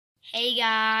Hey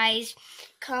guys,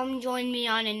 come join me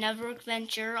on another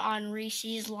adventure on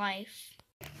Reece's Life.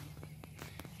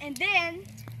 And then,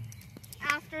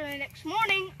 after the next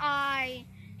morning, I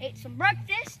ate some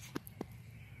breakfast,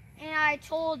 and I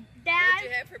told Dad. What did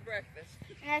you have for breakfast?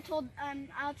 And I told,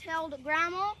 I'll tell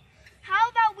Grandma, how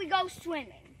about we go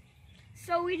swimming?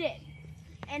 So we did.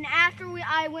 And after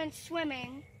I went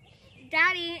swimming,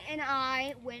 Daddy and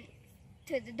I went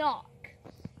to the dock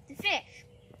to fish.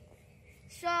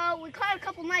 So we caught a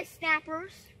couple nice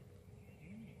snappers.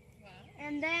 Wow.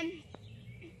 And then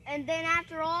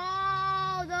after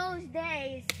all those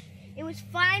days, it was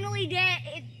finally the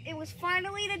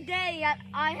day that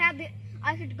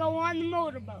I could go on the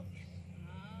motorboat.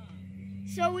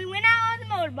 So we went out on the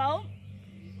motorboat.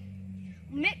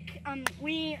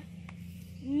 We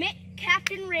met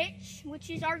Captain Rich, which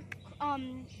is our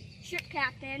ship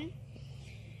captain,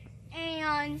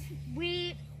 and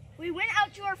we went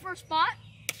out to our first spot.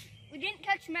 We didn't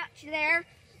catch much there.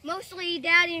 Mostly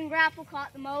Daddy and Grandpa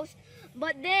caught the most.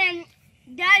 But then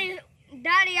Daddy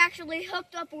actually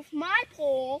hooked up with my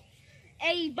pole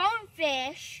a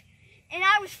bonefish, and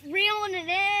I was reeling it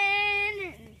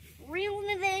in and reeling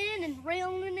it in and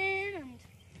reeling it in,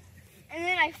 and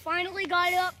then I finally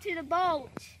got it up to the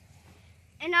boat,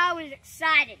 and I was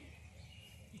excited.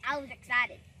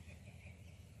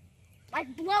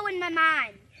 Like blowing my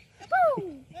mind.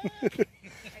 Woo!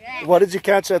 What did you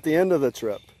catch at the end of the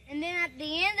trip? And then at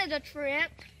the end of the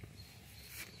trip,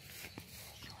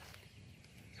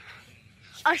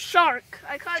 a shark.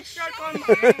 I caught a shark all by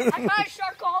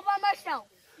myself.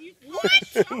 You caught a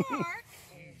shark?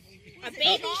 A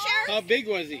baby shark? How big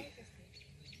was he?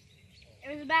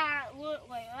 It was about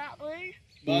that big.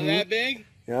 About that big?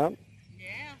 Yeah.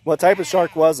 Yeah. What type of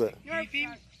shark was it? Nurse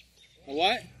shark. A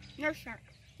what? Nurse shark.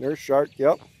 Nurse shark,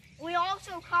 yep. We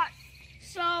also caught,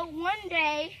 so one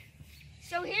day,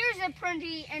 so here's a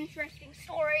pretty interesting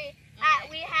story that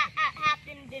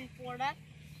happened in Florida.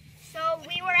 So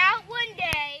we were out one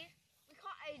day, we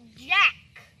caught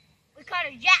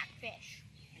a jackfish.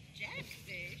 A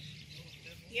jackfish?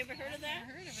 You ever heard of that?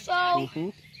 So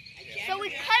we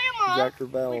cut him up. Jack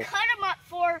Crevalle. We cut him up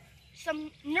for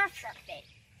some nurse shark bait.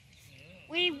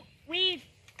 We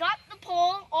got the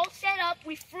pole all set up,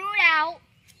 we threw it out,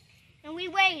 and we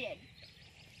waited.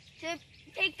 To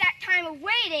take that time of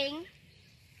waiting,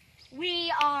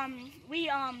 we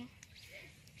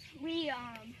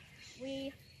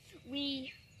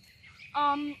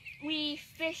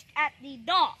fished at the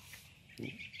dock.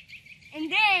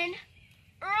 And then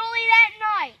early that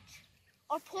night,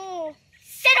 our pole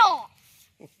set off.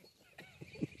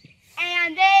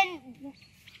 And then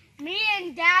me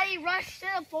and Daddy rushed to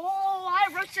the pole. I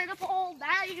rushed to the pole.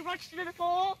 Daddy rushed to the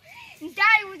pole. And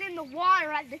Daddy was in the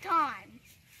water at the time.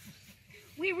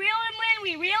 We reeled him in,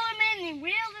 we reeled him in, and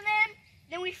reeled him in.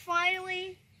 Then we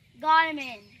finally got him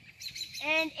in.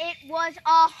 And it was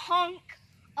a hunk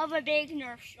of a big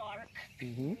nurse shark. I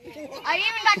even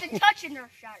got to touch a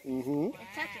nurse shark.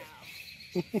 Touch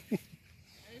it.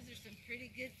 Those are some pretty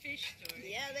good fish stories.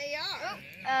 Yeah, they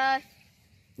are.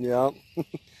 Yeah.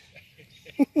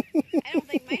 I don't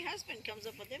think my husband comes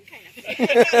up with them kind of fish.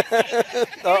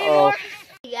 Uh-oh.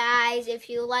 Hey guys, if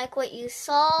you like what you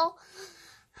saw,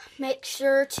 make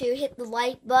sure to hit the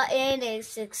like button and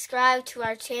subscribe to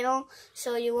our channel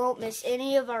so you won't miss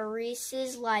any of our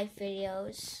Reece's Life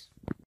videos.